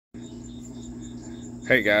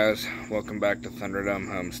Hey guys, welcome back to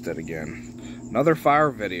Thunderdome Homestead again. Another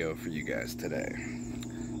fire video for you guys today.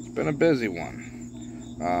 It's been a busy one.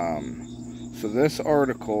 So this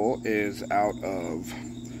article is out of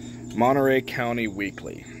Monterey County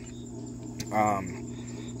Weekly.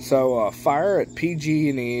 Fire at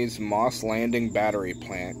PG&E's Moss Landing battery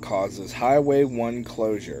plant causes Highway 1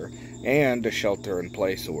 closure and a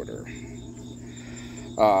shelter-in-place order.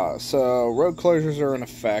 Road closures are in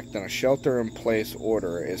effect, and a shelter-in-place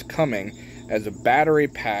order is coming as a battery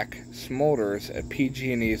pack smolders at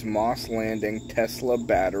PG&E's Moss Landing Tesla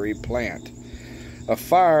battery plant. A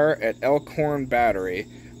fire at Elkhorn Battery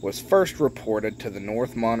was first reported to the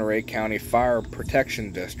North Monterey County Fire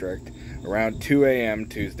Protection District around 2 a.m.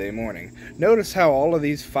 Tuesday morning. Notice how all of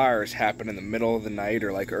these fires happen in the middle of the night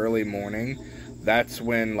or like early morning. That's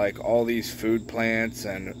when like all these food plants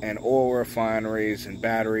and oil refineries and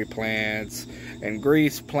battery plants and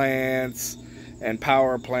grease plants and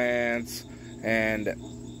power plants and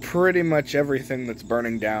pretty much everything that's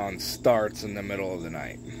burning down starts in the middle of the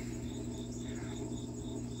night.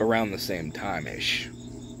 Around the same time-ish.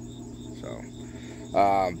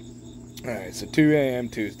 Alright, so 2 a.m.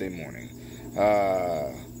 Tuesday morning.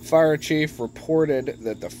 Fire chief reported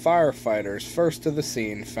that the firefighters first to the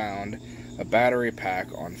scene found a battery pack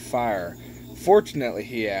on fire. Fortunately,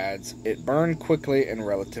 he adds, it burned quickly and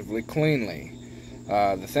relatively cleanly.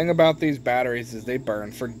 The thing about these batteries is they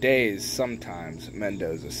burn for days sometimes,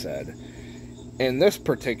 Mendoza said. In this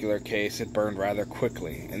particular case, it burned rather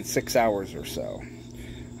quickly, in 6 hours or so.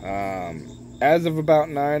 As of about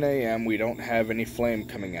 9 a.m., we don't have any flame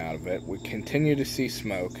coming out of it. We continue to see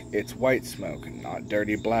smoke. It's white smoke, not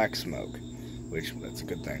dirty black smoke, which, that's a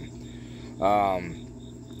good thing.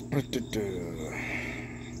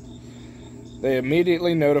 They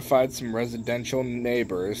immediately notified some residential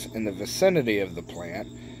neighbors in the vicinity of the plant,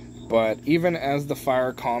 but even as the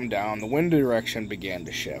fire calmed down, the wind direction began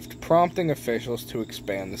to shift, prompting officials to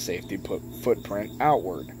expand the safety footprint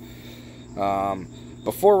outward.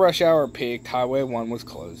 Before rush hour peaked, Highway 1 was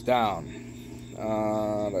closed down.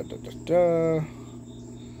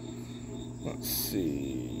 Let's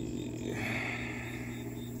see.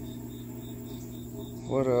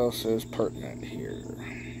 What else is pertinent here?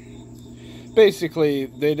 Basically,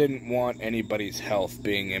 they didn't want anybody's health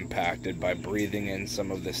being impacted by breathing in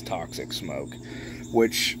some of this toxic smoke,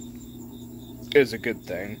 which is a good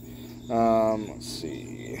thing. Let's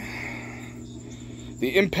see.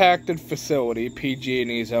 The impacted facility,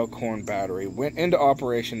 PG&E's Elkhorn Battery, went into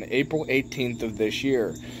operation April 18th of this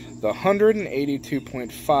year. The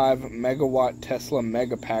 182.5 megawatt Tesla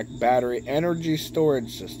Megapack battery energy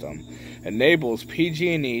storage system enables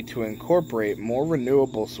PG&E to incorporate more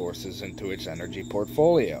renewable sources into its energy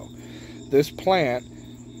portfolio. This plant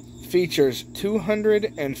features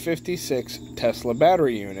 256 Tesla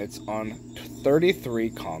battery units on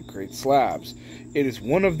 33 concrete slabs. It is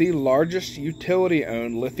one of the largest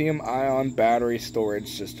utility-owned lithium-ion battery storage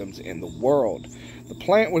systems in the world. The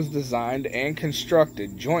plant was designed and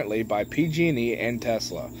constructed jointly by PG&E and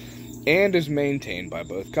Tesla, and is maintained by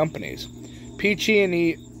both companies.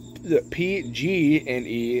 PG&E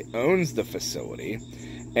owns the facility,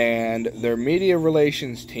 and their media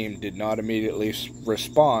relations team did not immediately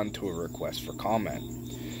respond to a request for comment.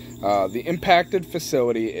 The impacted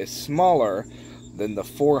facility is smaller than the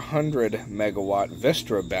 400 megawatt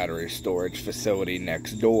Vistra battery storage facility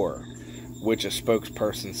next door, which a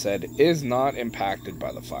spokesperson said is not impacted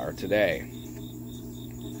by the fire today.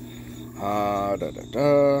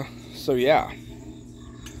 So yeah.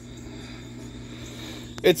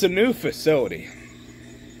 It's a new facility,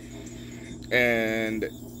 and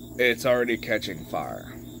it's already catching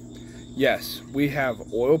fire. Yes, we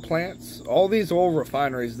have oil plants. All these oil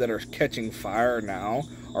refineries that are catching fire now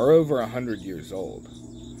are over 100 years old.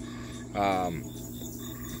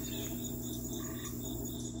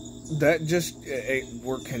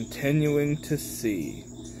 We're continuing to see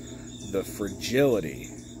the fragility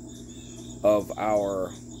of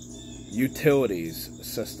our utilities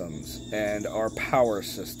systems and our power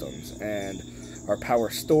systems and our power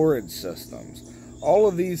storage systems. All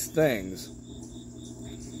of these things,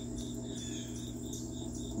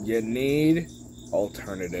 you need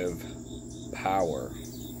alternative power.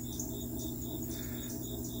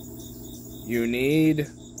 You need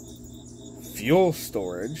fuel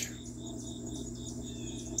storage.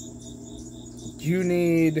 You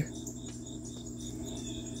need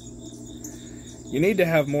to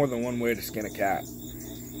have more than one way to skin a cat.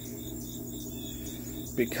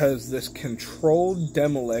 Because this controlled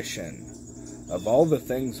demolition of all the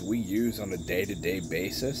things we use on a day-to-day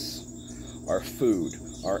basis, our food,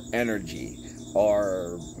 our energy,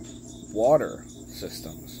 our water,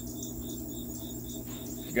 systems.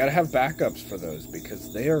 You gotta have backups for those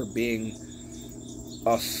because they are being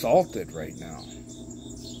assaulted right now.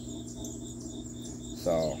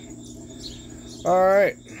 So,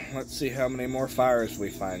 alright, let's see how many more fires we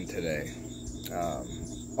find today.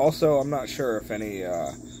 Also, I'm not sure if any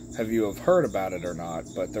of you have heard about it or not,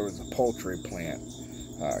 but there was a poultry plant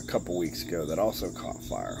a couple weeks ago that also caught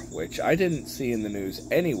fire, which I didn't see in the news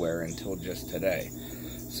anywhere until just today.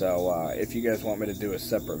 So if you guys want me to do a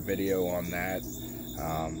separate video on that,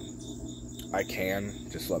 I can.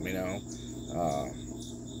 Just let me know.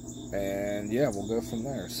 And yeah, we'll go from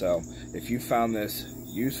there. So if you found this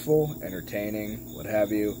useful, entertaining, what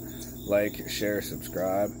have you, like, share,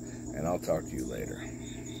 subscribe, and I'll talk to you later.